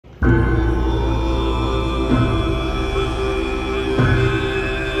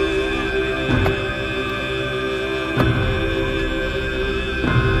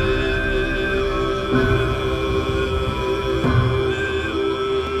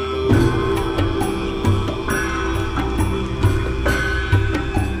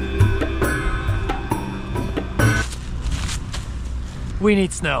We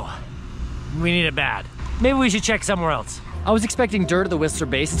need snow. We need it bad. Maybe we should check somewhere else. I was expecting dirt at the Whistler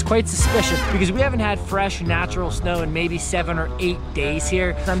base. It's quite suspicious because we haven't had fresh natural snow in maybe 7 or 8 days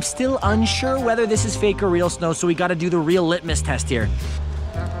here. I'm still unsure whether this is fake or real snow, so we gotta do the real litmus test here.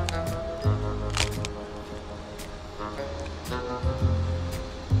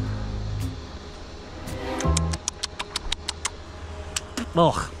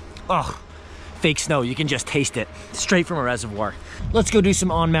 Ugh, ugh. Fake snow, you can just taste it. Straight from a reservoir. Let's go do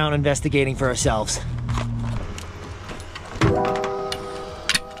some on-mount investigating for ourselves.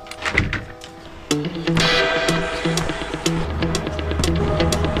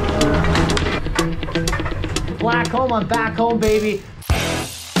 Blackcomb, I'm back home, baby.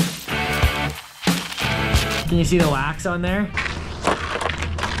 Can you see the wax on there?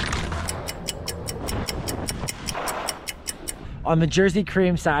 On the Jersey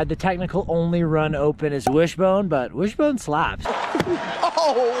Creme side, the technical only run open is Wishbone, but Wishbone slaps.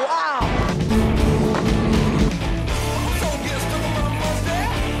 Oh, wow!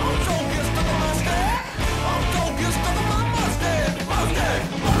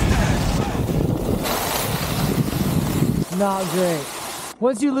 Not great.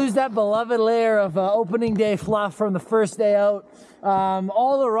 Once you lose that beloved layer of opening day fluff from the first day out,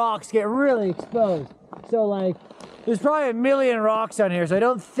 all the rocks get really exposed. So like, there's probably a million rocks on here, so I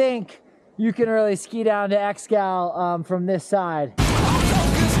don't think you can really ski down to Excal from this side.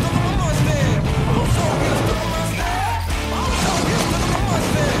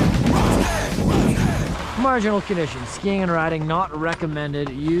 Marginal conditions, skiing and riding not recommended.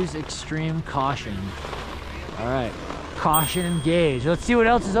 Use extreme caution. All right, caution engaged. Let's see what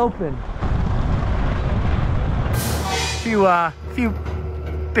else is open. Few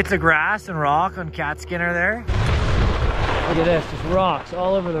bits of grass and rock on Catskinner there. Look at this, just rocks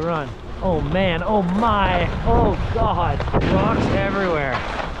all over the run. Oh man, oh my, oh God. Rocks everywhere.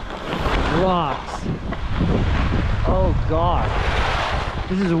 Rocks. Oh God.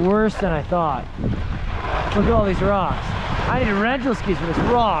 This is worse than I thought. Look at all these rocks. I need rental skis for this.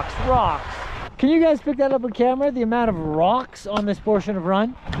 Rocks, rocks. Can you guys pick that up on camera? The amount of rocks on this portion of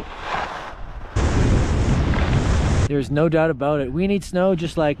run? There's no doubt about it. We need snow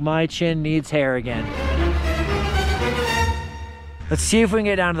just like my chin needs hair again. Let's see if we can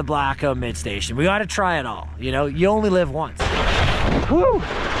get down to the Blackcomb mid station. We gotta try it all. You know, you only live once. Woo!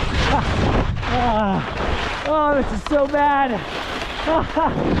 Oh, this is so bad.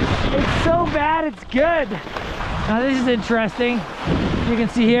 It's so bad, it's good. Now this is interesting. You can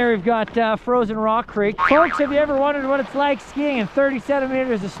see here we've got frozen rock creek. Folks, have you ever wondered what it's like skiing in 30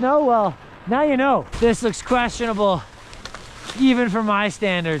 centimeters of snow? Well, now you know. This looks questionable, even for my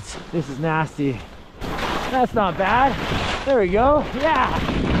standards. This is nasty. That's not bad. There we go, yeah.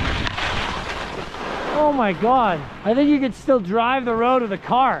 Oh my God. I think you could still drive the road with a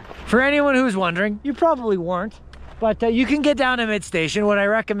car. For anyone who's wondering, you probably weren't, but you can get down to mid-station. Would I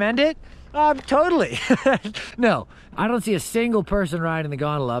recommend it? Totally. No, I don't see a single person riding the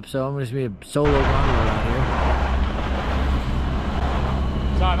gondola up, so I'm just gonna be a solo gondola around here.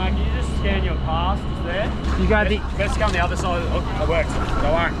 Sorry mate, can you just scan your pass just there? You got the... Let's go on the other side. Oh, that works.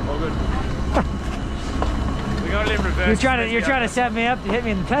 Don't worry, all good. We got it in reverse. You're trying to set me up to hit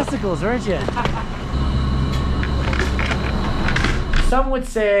me in the testicles, aren't you? Some would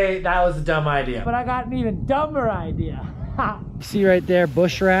say that was a dumb idea, but I got an even dumber idea. See right there,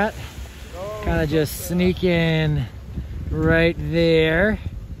 bush rat? Kind of just sneak in right there.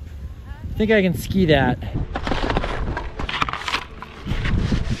 I think I can ski that.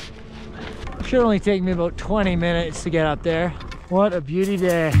 Should only take me about 20 minutes to get up there. What a beauty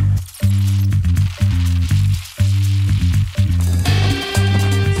day.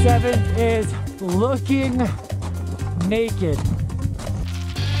 Seventh is looking naked.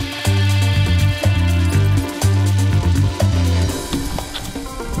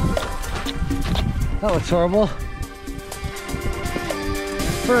 That looks horrible.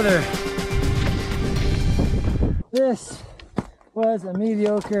 Further. This was a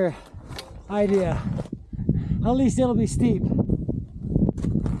mediocre idea. At least it'll be steep.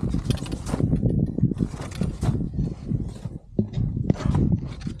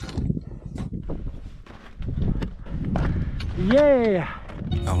 Yay!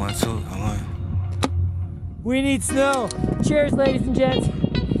 I want to. We need snow. Cheers, ladies and gents.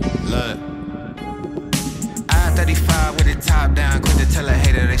 Look. I-35 with the top down, quick to tell a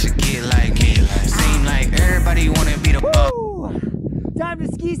hater they should get like me. Seem like everybody wanna be the Woo! Time to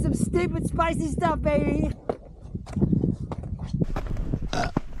ski some stupid spicy stuff, baby.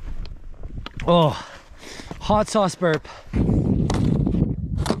 Oh, hot sauce burp.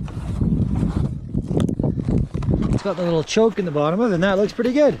 It's got the little choke in the bottom of it, and that looks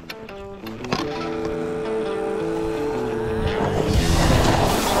pretty good.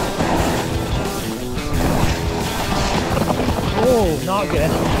 Oh, not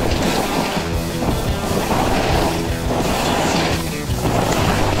good.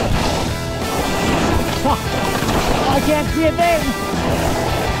 I can't see a thing.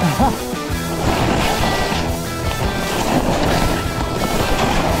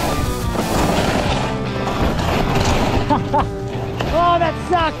 Oh, that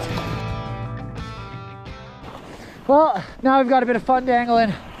sucked. Well, now we've got a bit of fun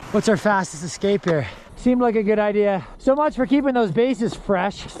dangling. What's our fastest escape here? Seemed like a good idea. So much for keeping those bases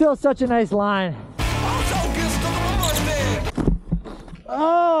fresh. Still such a nice line.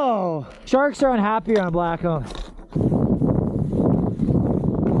 Oh! Sharks are unhappy on Blackcomb.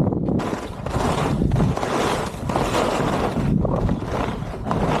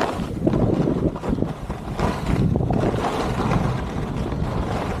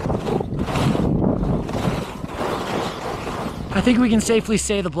 I think we can safely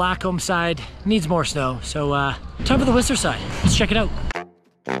say the Blackcomb side needs more snow, so time for the Whistler side. Let's check it out.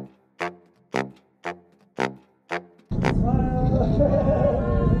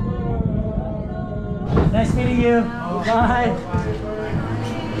 Nice meeting you. Bye.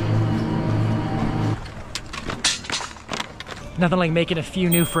 Nothing like making a few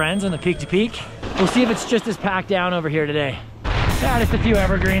new friends on the peak to peak. We'll see if it's just as packed down over here today. Yeah, just a few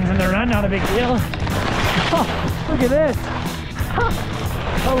evergreens in the run, not a big deal. Oh, look at this.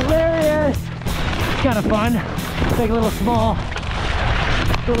 Hilarious! It's kind of fun. It's like a little small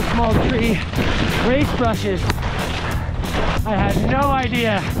tree. Race brushes. I had no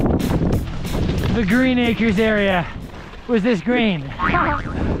idea the Green Acres area was this green.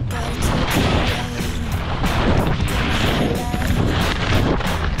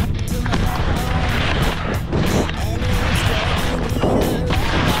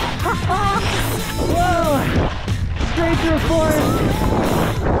 Whoa! Straight through a forest.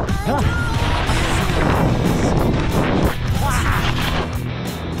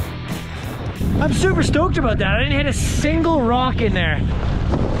 I'm super stoked about that. I didn't hit a single rock in there.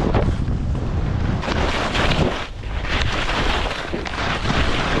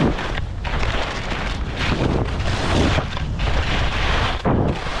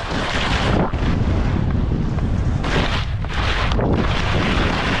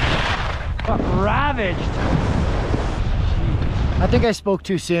 Ravaged. I think I spoke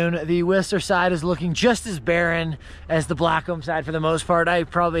too soon. The Whistler side is looking just as barren as the Blackcomb side for the most part. I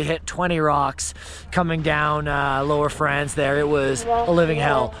probably hit 20 rocks coming down Lower France there. It was a living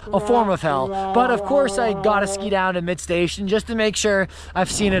hell, a form of hell. But of course I gotta ski down to mid-station just to make sure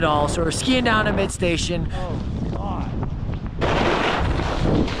I've seen it all. So we're skiing down to mid-station. Oh, God.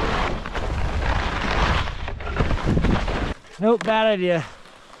 Nope, bad idea.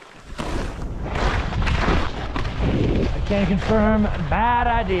 Can confirm, bad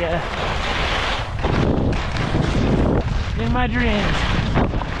idea. In my dreams.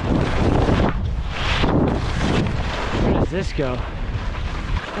 Where does this go?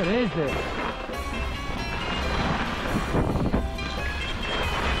 What is this?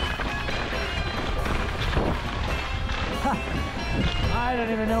 I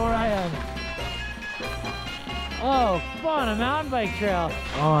don't even know where I am. Oh, fun, a mountain bike trail.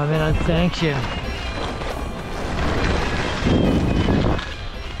 Oh, I'm in unsanctioned.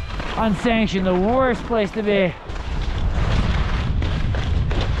 Unsanctioned, the worst place to be.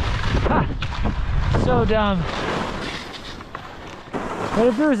 Ha! So dumb. But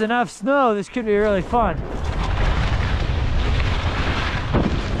if there was enough snow, this could be really fun.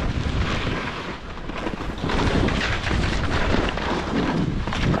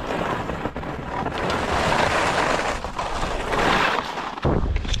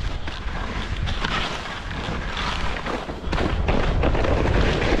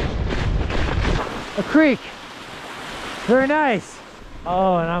 A creek. Very nice.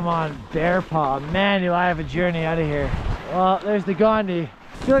 Oh, and I'm on Bear Paw. Man, do I have a journey out of here. Well, there's the Gandhi.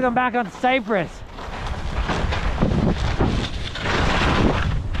 I feel like I'm back on Cyprus.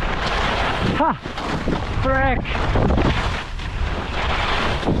 Ha! Frick!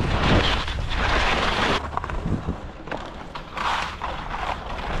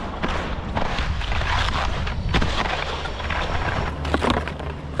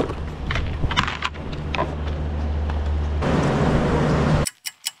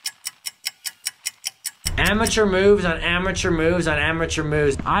 Amateur moves on amateur moves on amateur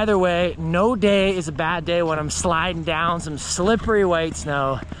moves. Either way, no day is a bad day when I'm sliding down some slippery white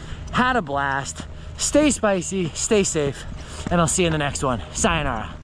snow. Had a blast. Stay spicy, stay safe, and I'll see you in the next one. Sayonara.